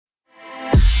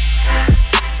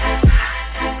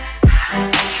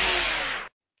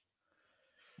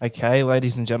Okay,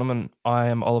 ladies and gentlemen, I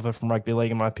am Oliver from Rugby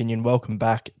League, in my opinion. Welcome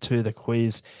back to the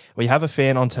quiz. We have a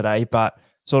fan on today, but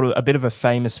sort of a bit of a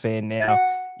famous fan now,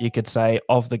 you could say,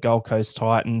 of the Gold Coast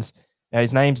Titans. Now,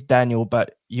 his name's Daniel,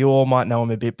 but you all might know him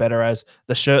a bit better as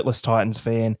the shirtless Titans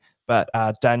fan. But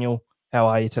Daniel, how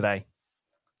are you today?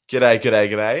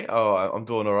 G'day. Oh, I'm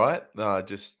doing all right. No,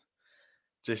 just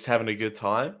having a good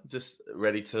time. Just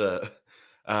ready to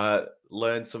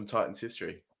learn some Titans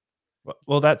history.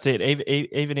 Well, that's it.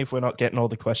 Even if we're not getting all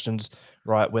the questions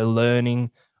right, we're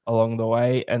learning along the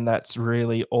way, and that's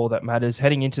really all that matters.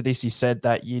 Heading into this, you said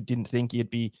that you didn't think you'd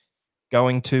be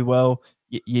going too well.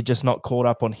 You're just not caught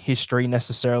up on history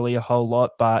necessarily a whole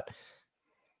lot, but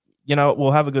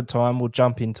we'll have a good time. We'll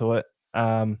jump into it.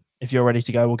 If you're ready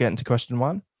to go, we'll get into question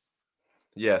one.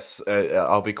 Yes,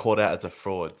 I'll be called out as a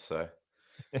fraud. So,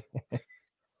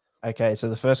 Okay, so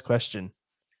the first question: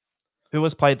 who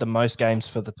has played the most games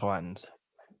for the Titans?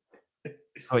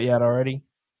 Got you out already?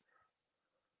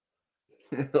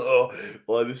 oh,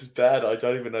 well, this is bad. I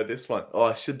don't even know this one. Oh,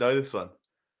 I should know this one.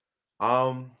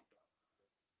 Um,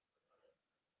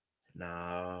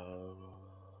 no.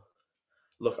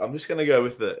 Look, I'm just gonna go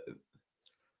with the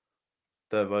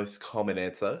most common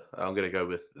answer. I'm gonna go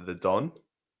with the Don.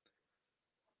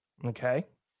 Okay.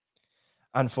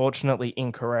 Unfortunately,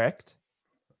 incorrect.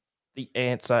 The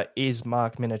answer is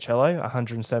Mark Minicello,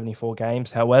 174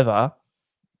 games. However,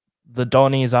 the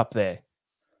Donny is up there.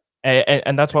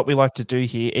 And that's what we like to do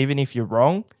here. Even if you're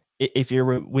wrong, if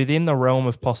you're within the realm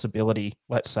of possibility,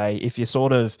 let's say, if you're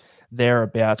sort of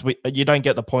thereabouts, you don't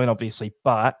get the point, obviously,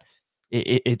 but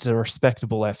it's a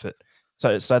respectable effort.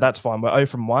 So that's fine. We're 0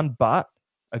 from 1, but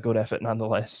a good effort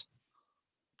nonetheless.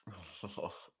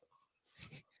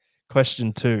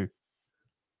 Question 2.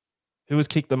 Who has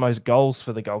kicked the most goals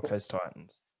for the Gold Coast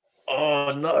Titans?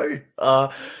 Oh no.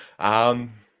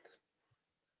 Um.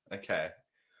 Okay.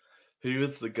 Who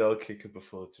was the goal kicker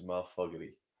before Jamal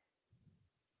Fogarty?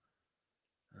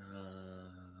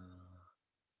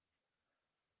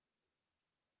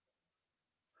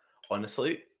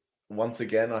 Honestly, once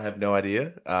again, I have no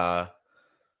idea.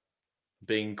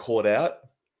 Being caught out.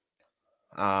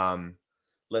 Um,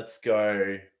 let's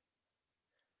go.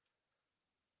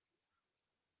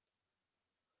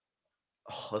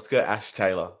 Let's go Ash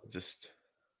Taylor.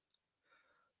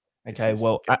 Okay,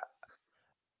 well,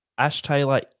 Ash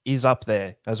Taylor is up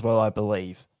there as well, I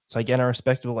believe. So again, a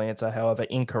respectable answer. However,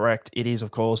 incorrect. It is,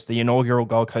 of course, the inaugural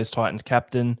Gold Coast Titans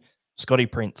captain, Scotty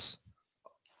Prince.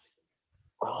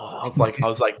 I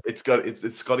was like, it's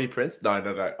Scotty Prince.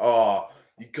 No. Oh,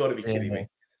 you got to be kidding Yeah. me.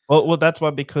 Well, that's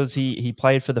why, because he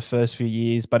played for the first few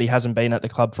years, but he hasn't been at the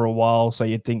club for a while. So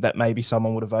you'd think that maybe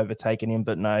someone would have overtaken him,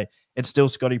 but no, it's still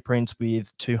Scotty Prince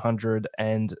with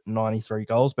 293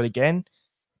 goals. But again,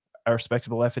 a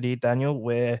respectable effort here, Daniel.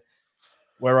 We're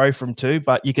 0 from 2,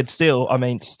 but you could still,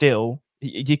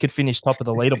 you could finish top of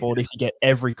the leaderboard if you get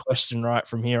every question right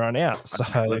from here on out. So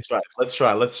Let's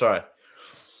try.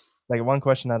 take one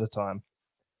question at a time.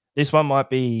 This one might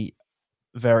be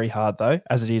very hard though,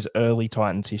 as it is early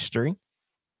Titans history.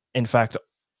 In fact,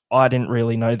 I didn't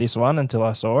really know this one until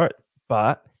I saw it,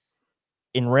 but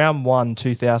in round 1,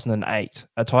 2008,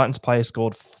 a Titans player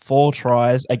scored 4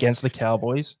 tries against the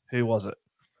Cowboys. Who was it?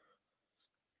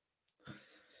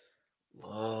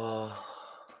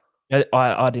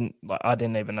 I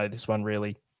didn't even know this one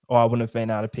really, or I wouldn't have been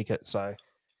able to pick it. So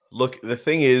Look, the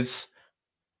thing is,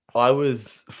 I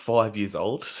was 5 years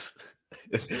old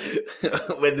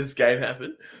when this game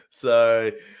happened.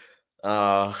 So,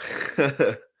 uh,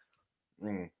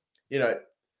 you know,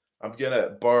 I'm going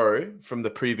to borrow from the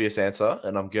previous answer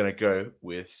and I'm going to go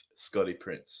with Scotty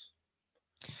Prince.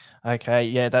 okay,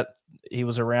 yeah, that he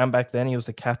was around back then. He was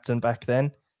the captain back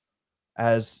then,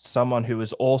 as someone who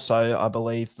was also, I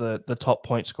believe, the top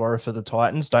point scorer for the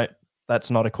Titans.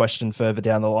 That's not a question further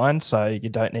down the line, so you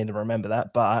don't need to remember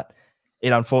that. But it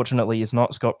unfortunately is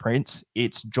not Scott Prince.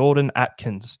 It's Jordan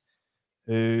Atkins,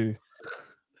 who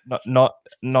not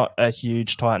a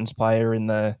huge Titans player in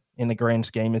the grand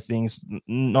scheme of things.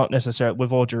 Not necessarily,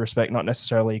 with all due respect, not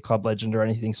necessarily a club legend or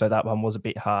anything. So that one was a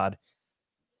bit hard.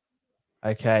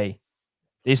 Okay,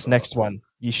 this next one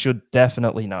you should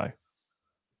definitely know.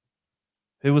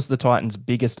 Who was the Titans'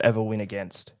 biggest ever win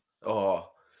against? Oh,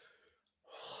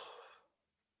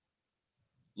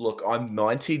 look, I'm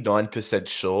 99%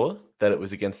 sure that it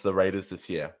was against the Raiders this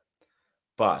year.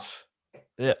 But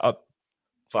Yeah, I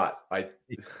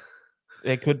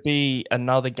there could be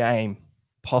another game,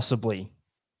 possibly.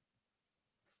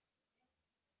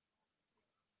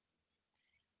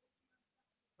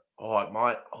 it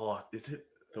might. Oh, is it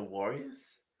the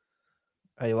Warriors?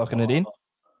 Are you locking it in?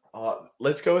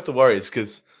 Let's go with the Warriors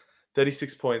because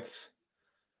 36 points.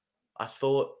 I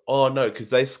thought, oh no, because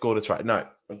they scored a try. No,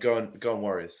 I'm going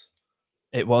Warriors.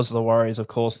 It was the Warriors, of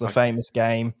course, the Okay. famous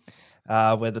game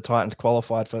where the Titans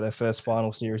qualified for their first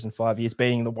final series in 5 years,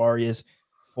 beating the Warriors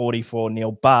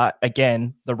 44-0. But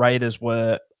again,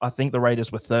 I think the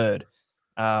Raiders were third.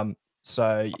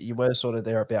 So you were sort of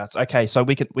thereabouts. Okay, so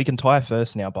we can tie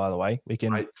first now, by the way. We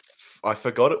can I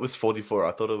forgot it was 44.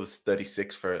 I thought it was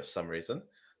 36 for some reason.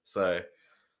 So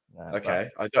okay.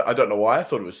 I don't know why I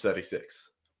thought it was 36.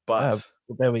 But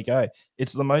there we go.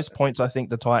 It's the most points I think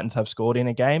the Titans have scored in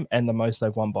a game and the most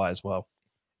they've won by as well.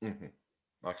 Mm-hmm.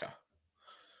 Okay.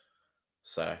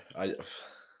 So I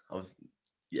was,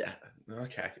 yeah.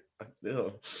 Okay.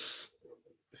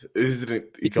 Isn't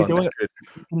it? You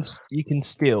can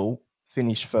still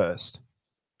finish first.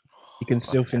 You can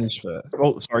still finish first.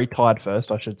 Well, sorry, tied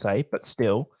first, I should say, but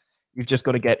still, you've just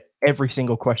got to get every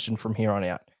single question from here on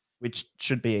out, which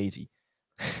should be easy.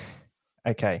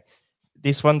 Okay.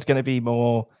 This one's going to be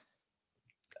more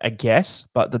a guess,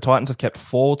 but the Titans have kept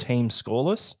 4 teams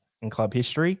scoreless in club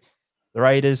history. The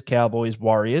Raiders, Cowboys,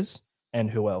 Warriors,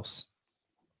 and who else?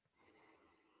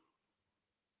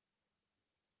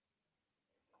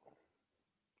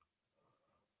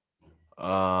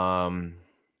 I'll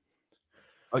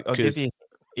give you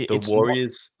the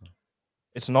Warriors.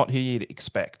 It's not who you'd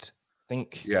expect.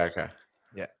 Think. Yeah. Okay.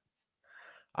 Yeah.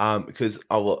 Because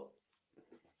I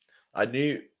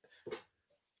knew,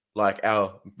 like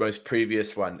our most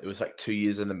previous one, it was like 2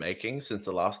 years in the making since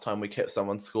the last time we kept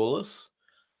someone scoreless.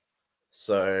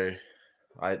 So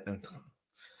I don't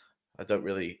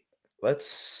really. I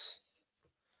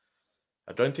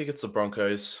don't think it's the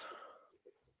Broncos.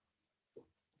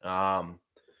 I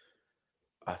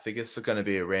think it's going to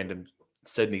be a random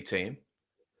Sydney team.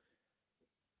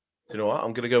 Do you know what?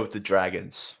 I'm going to go with the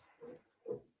Dragons.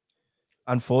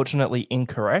 Unfortunately,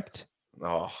 incorrect.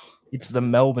 Oh, it's the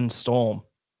Melbourne Storm.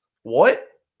 What?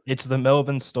 It's the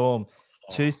Melbourne Storm.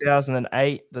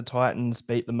 2008, the Titans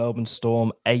beat the Melbourne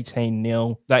Storm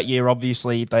 18-0. That year,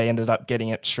 obviously, they ended up getting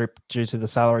it stripped due to the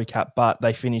salary cap, but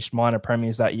they finished minor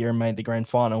premiers that year and made the grand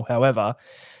final. However,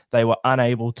 they were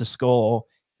unable to score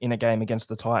in a game against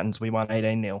the Titans. We won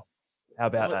 18-0. How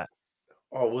about that?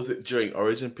 Oh, was it during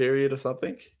Origin period or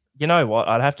something? You know what?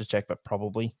 I'd have to check, but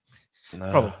probably.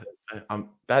 No, probably.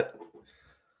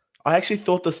 I actually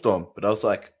thought the Storm, but I was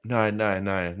like, no.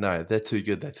 They're too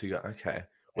good. Okay.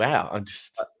 Wow.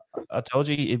 I told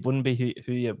you it wouldn't be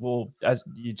who you, well, as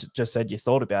you just said, you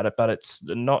thought about it, but it's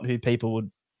not who people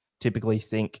would typically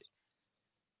think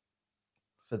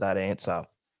for that answer.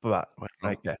 But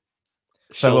okay.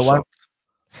 So we're one.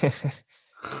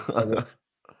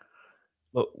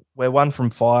 Look, we're 1 from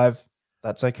 5.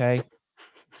 That's okay.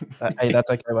 Hey,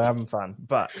 that's okay. We're having fun.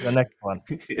 But the next one.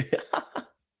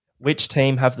 Which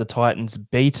team have the Titans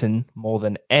beaten more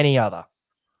than any other?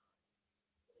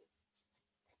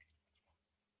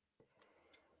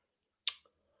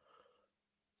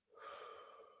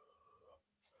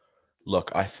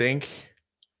 Look, I think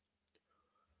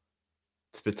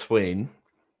it's between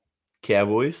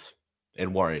Cowboys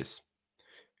and Warriors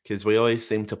because we always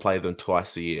seem to play them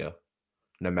twice a year,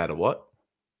 no matter what.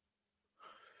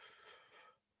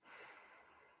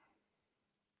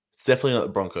 It's definitely not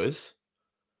the Broncos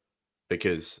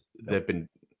because they've been,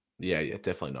 yeah,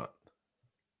 definitely not.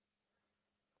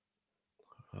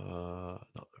 Not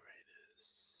the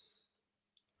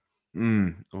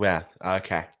Raiders. Wow.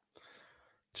 Okay.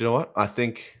 Do you know what? I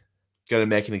think I'm going to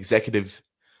make an executive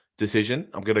decision.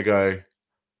 I'm going to go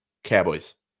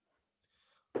Cowboys.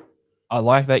 I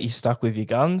like that you stuck with your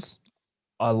guns.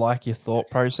 I like your thought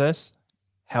process.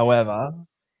 However,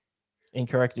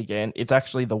 incorrect again. It's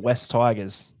actually the West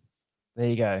Tigers. There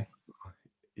you go.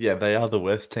 Yeah, they are the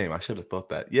worst team. I should have thought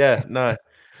that. Yeah, no.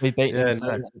 We've beaten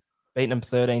them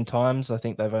 13 times. I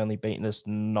think they've only beaten us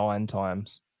 9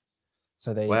 times.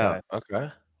 So there you go. Okay.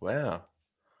 Wow.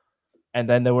 And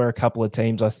then there were a couple of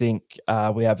teams. I think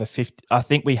we have a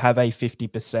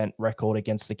 50% record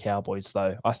against the Cowboys,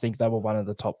 though. I think they were one of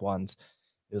the top ones.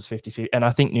 It was 50-50. And I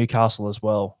think Newcastle as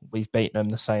well. We've beaten them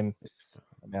the same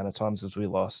amount of times as we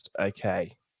lost.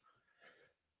 Okay.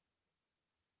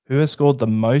 Who has scored the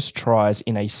most tries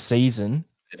in a season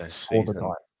for the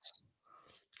Titans?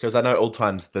 Because I know all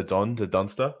times the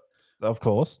Donster. Of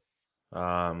course.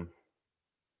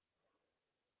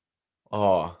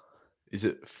 Is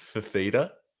it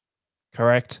Fafita?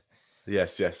 Correct.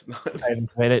 Yes. They've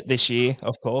made it this year,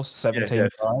 of course. 17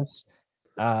 tries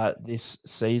this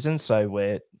season. So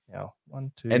we're now 1,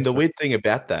 2. And the weird thing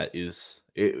about that is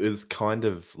it was kind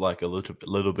of like a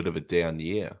little bit of a down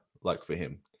year, like for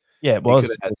him. Yeah, it He could was.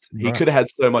 have had he Right. could have had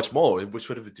so much more, which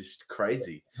would have been just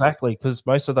crazy. Exactly, because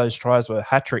most of those tries were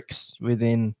hat tricks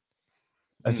within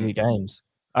a few Mm, games.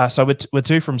 So we're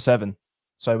 2 from 7.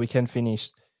 So we can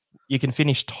finish. You can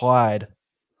finish tied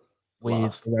with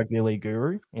last. the Rugby League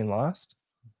Guru in last,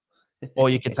 or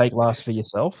you could take last for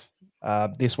yourself.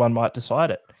 This one might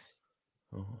decide it.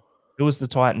 Oh, Who was the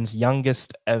Titans'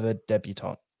 youngest ever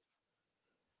debutant?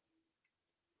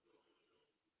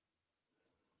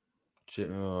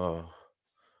 oh.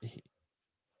 He,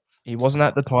 he wasn't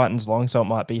at the Titans long, so it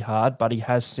might be hard, but he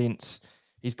has since.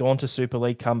 He's gone to Super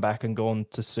League, come back, and gone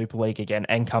to Super League again,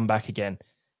 and come back again.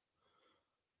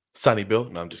 Sunny Bill?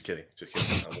 No, I'm just kidding. Just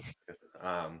kidding. I'm just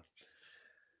kidding.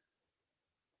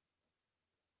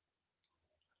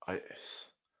 I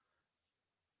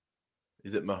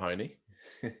is it Mahoney?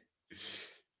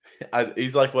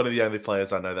 He's like one of the only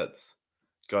players I know that's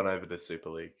gone over to Super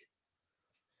League.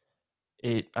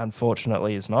 It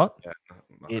unfortunately is not. Yeah,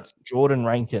 It's Jordan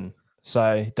Rankin.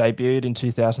 So debuted in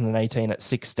 2018 at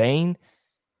 16.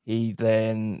 He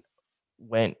then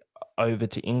went over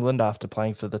to England after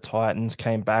playing for the Titans,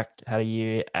 came back, had a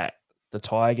year at the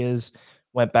Tigers,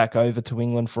 went back over to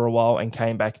England for a while, and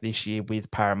came back this year with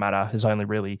Parramatta, who's only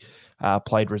really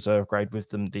played reserve grade with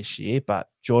them this year. But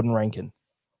Jordan Rankin.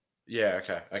 yeah.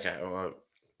 Okay. Well,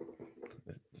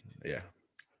 yeah.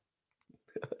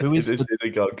 Who is This the,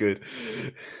 isn't going good.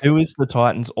 who is the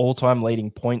Titans' all-time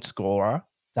leading point scorer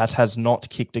that has not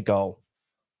kicked a goal?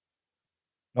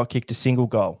 Not kicked a single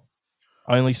goal.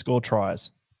 Only scored tries.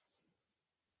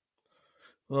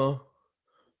 Well,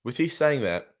 with you saying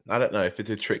that, I don't know if it's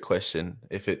a trick question,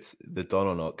 if it's the Don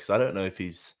or not, because I don't know if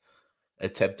he's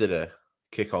attempted a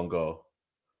kick on goal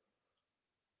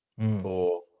Mm.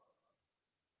 or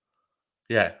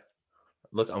yeah.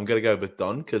 Look, I'm gonna go with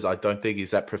Don because I don't think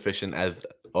he's that proficient as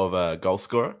of a goal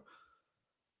scorer.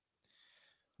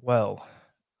 Well,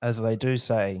 as they do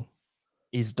say,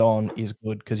 is Don is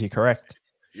good because you're correct.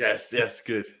 Yes,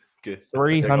 good.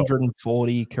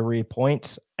 340 career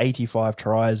points, 85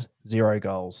 tries, 0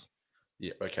 goals.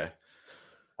 Yeah, okay.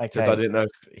 Because I Okay. didn't know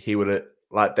if he would have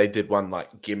like they did one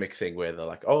like gimmick thing where they're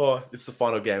like, "Oh, it's the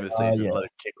final game of the season. Yeah. Let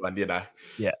it kick one," you know.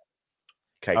 Yeah.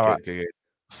 Okay, All right. good.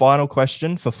 Final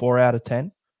question for 4 out of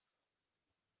 10.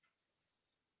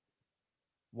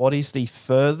 What is the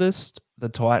furthest the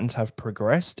Titans have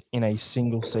progressed in a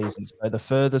single season? So the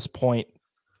furthest point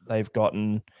they've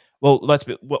gotten. Well,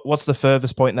 what's the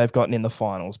furthest point they've gotten in the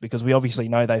finals? Because we obviously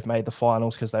know they've made the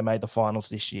finals because they made the finals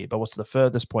this year. But what's the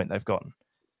furthest point they've gotten?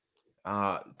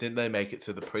 Didn't they make it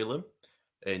to the prelim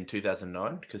in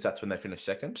 2009? Because that's when they finished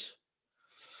second.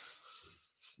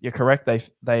 You're correct.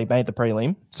 They made the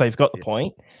prelim, so you've got the Yes.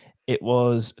 point. It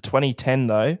was 2010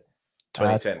 though.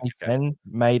 2010. Okay. 2010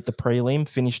 made the prelim,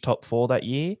 finished top 4 that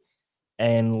year,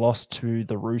 and lost to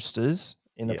the Roosters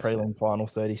in the Yes. prelim final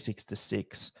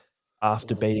 36-6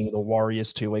 after beating the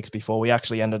Warriors 2 weeks before. We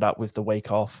actually ended up with the week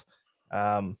off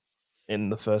in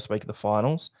the first week of the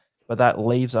finals. But that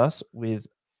leaves us with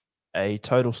a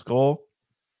total score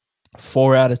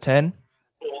 4 out of 10.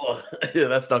 Oh, yeah,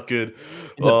 that's not good.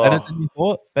 Is it better than you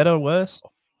thought? Better or worse?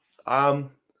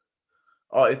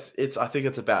 It's. I think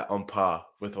it's about on par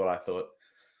with what I thought.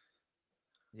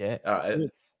 Yeah.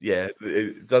 Yeah,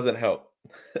 it doesn't help.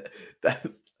 that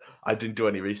I didn't do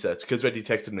any research because when you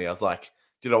texted me, I was like,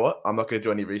 you know what? I'm not going to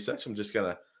do any research. I'm just going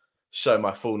to show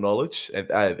my full knowledge, and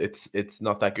it's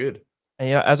not that good. And,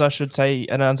 as I should say,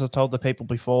 and as I've told the people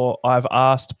before, I've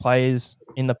asked players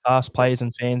in the past, players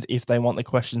and fans, if they want the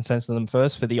question sent to them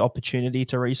first for the opportunity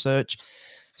to research.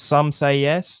 Some say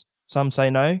yes, some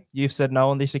say no. You've said no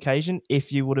on this occasion.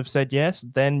 If you would have said yes,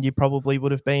 then you probably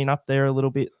would have been up there a little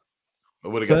bit. I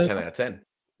would have got 10 out of 10.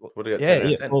 Would have got 10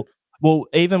 out of 10. Well,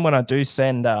 even when I do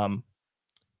send the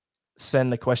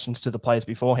questions to the players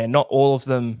beforehand, not all of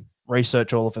them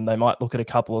research all of them. They might look at a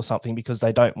couple or something because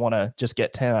they don't want to just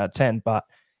get 10 out of 10. But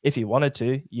if you wanted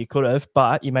to, you could have,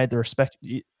 but you made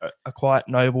a quite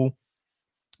noble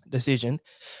decision.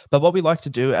 But what we like to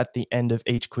do at the end of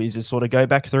each quiz is sort of go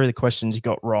back through the questions you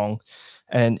got wrong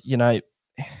and,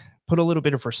 put a little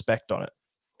bit of respect on it,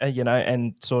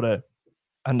 and sort of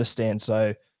understand.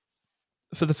 So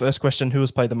for the first question, who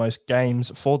has played the most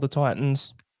games for the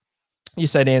Titans? You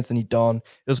said Anthony Don. It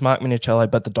was Mark Minicello,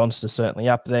 but the Don's are certainly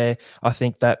up there. I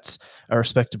think that's a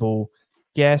respectable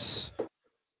guess.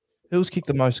 Who's kicked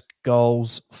the most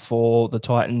goals for the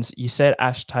Titans? You said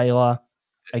Ash Taylor.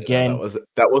 Again,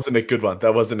 that wasn't a good one.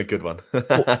 That wasn't a good one.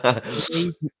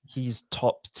 He's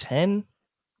top 10,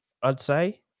 I'd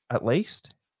say, at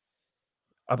least.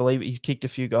 I believe he's kicked a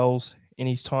few goals in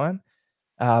his time,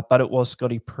 but it was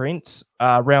Scotty Prince.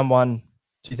 Round one,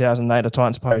 2008, a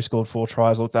Titans player who scored 4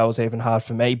 tries. Look, that was even hard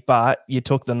for me, but you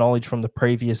took the knowledge from the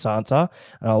previous answer,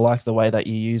 and I like the way that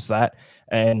you used that,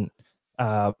 and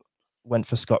went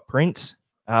for Scott Prince.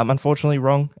 Unfortunately,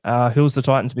 wrong. Who was the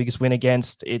Titans' biggest win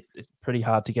against? It's pretty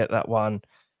hard to get that one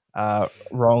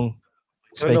wrong.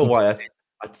 I don't know why.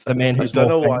 The man who's I don't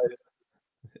know why.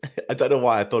 I don't know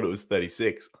why I thought it was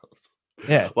 36.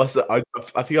 Yeah. I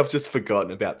think I've just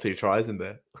forgotten about 2 tries in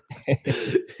there.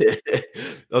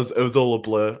 It was all a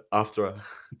blur after I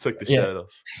took the shirt off.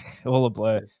 All a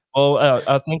blur. Well,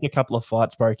 I think a couple of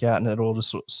fights broke out, and it all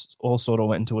sort of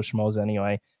went into a schmoz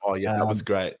anyway. Oh yeah, that was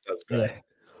great. That was great. Yeah.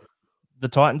 The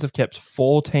Titans have kept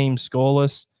 4 teams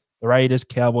scoreless: the Raiders,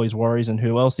 Cowboys, Warriors, and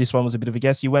who else? This one was a bit of a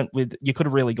guess. You could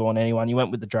have really gone anyone. You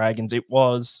went with the Dragons. It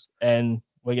was, and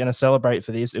we're going to celebrate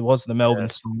for this. It was the Melbourne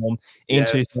Storm in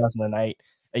 2008,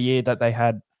 a year that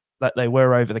they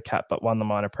were over the cap but won the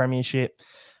minor premiership.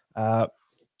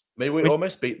 We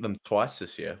almost beat them twice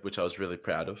this year, which I was really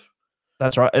proud of.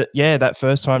 That's right. Yeah, that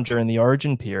first time during the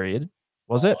Origin period.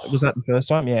 Was it? Was that the first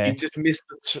time? Yeah. He just missed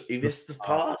the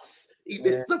pass. He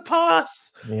missed the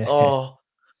pass. Yeah. Oh,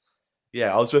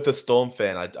 yeah. I was with a Storm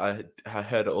fan. I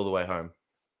heard it all the way home.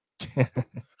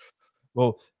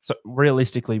 Well, so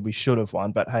realistically, we should have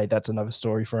won, but hey, that's another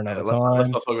story for another time. Let's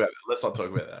not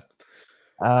talk about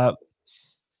that.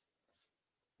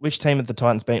 Which team of the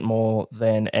Titans beat more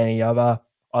than any other?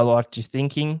 I liked your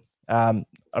thinking. On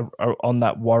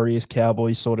that Warriors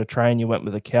Cowboys sort of train, you went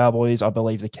with the Cowboys. I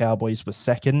believe the Cowboys were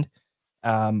second,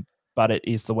 but it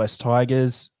is the West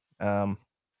Tigers.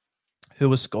 Who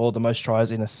has scored the most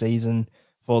tries in a season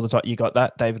for the Titans? You got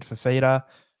that, David Fifita.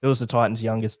 Who was the Titans'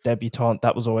 youngest debutant?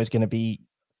 That was always going to be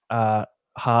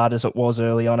hard as it was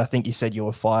early on. I think you said you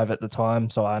were 5 at the time,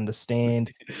 so I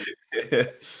understand.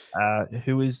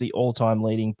 Who is the all-time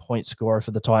leading point scorer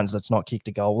for the Titans that's not kicked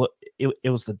a goal? It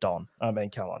was the Don. I mean,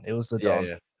 come on. It was the Don.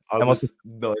 Yeah. I was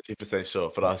 90%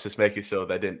 sure, but I was just making sure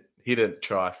he didn't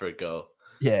try for a goal.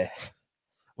 Yeah.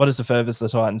 What is the furthest the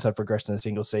Titans have progressed in a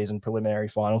single season preliminary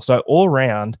final? So all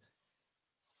round,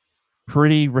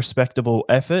 pretty respectable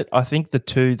effort. I think the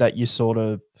 2 that you sort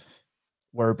of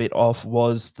were a bit off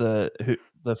was the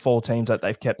 4 teams that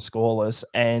they've kept scoreless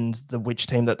and the which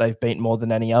team that they've beaten more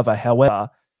than any other. However,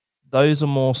 those are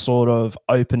more sort of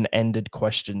open-ended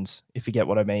questions, if you get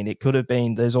what I mean. It could have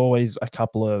been, there's always a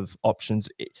couple of options.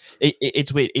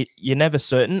 It's weird. You're never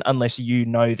certain unless you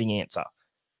know the answer.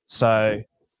 So,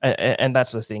 and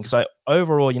that's the thing. So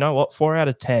overall, you know what? 4 out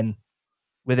of 10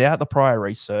 without the prior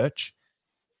research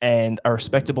and a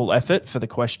respectable effort for the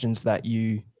questions that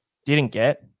you didn't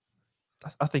get.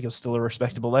 I think it was still a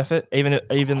respectable effort, even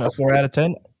a 4 out of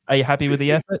 10. Are you happy with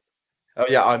the effort? Oh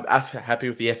yeah, I'm happy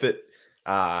with the effort.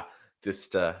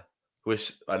 Just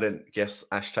wish I didn't guess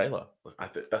Ash Taylor. I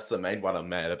think that's the main one I'm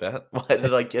mad about. Why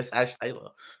did I guess Ash Taylor?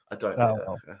 I don't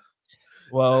know.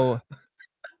 Well,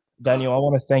 Daniel, I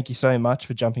want to thank you so much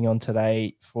for jumping on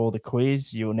today for the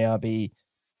quiz. You will now be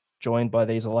joined by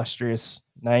these illustrious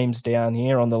names down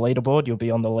here on the leaderboard. You'll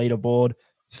be on the leaderboard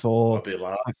for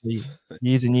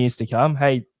years and years to come.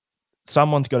 Hey,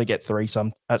 someone's got to get 3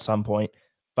 at some point.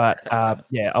 But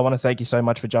yeah, I want to thank you so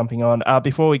much for jumping on.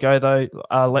 Before we go, though,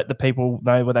 let the people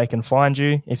know where they can find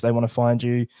you if they want to find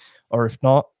you, or if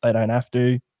not, they don't have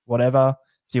to, whatever.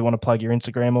 If you want to plug your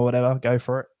Instagram or whatever, go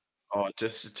for it. Oh,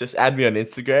 just add me on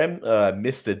Instagram,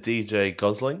 Mr. DJ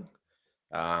Gosling.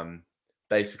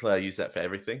 Basically, I use that for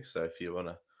everything. So if you want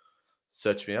to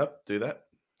search me up, do that.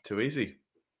 Too easy.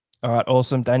 All right,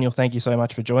 awesome. Daniel, thank you so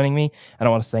much for joining me. And I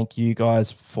want to thank you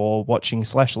guys for watching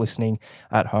 / listening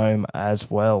at home as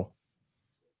well.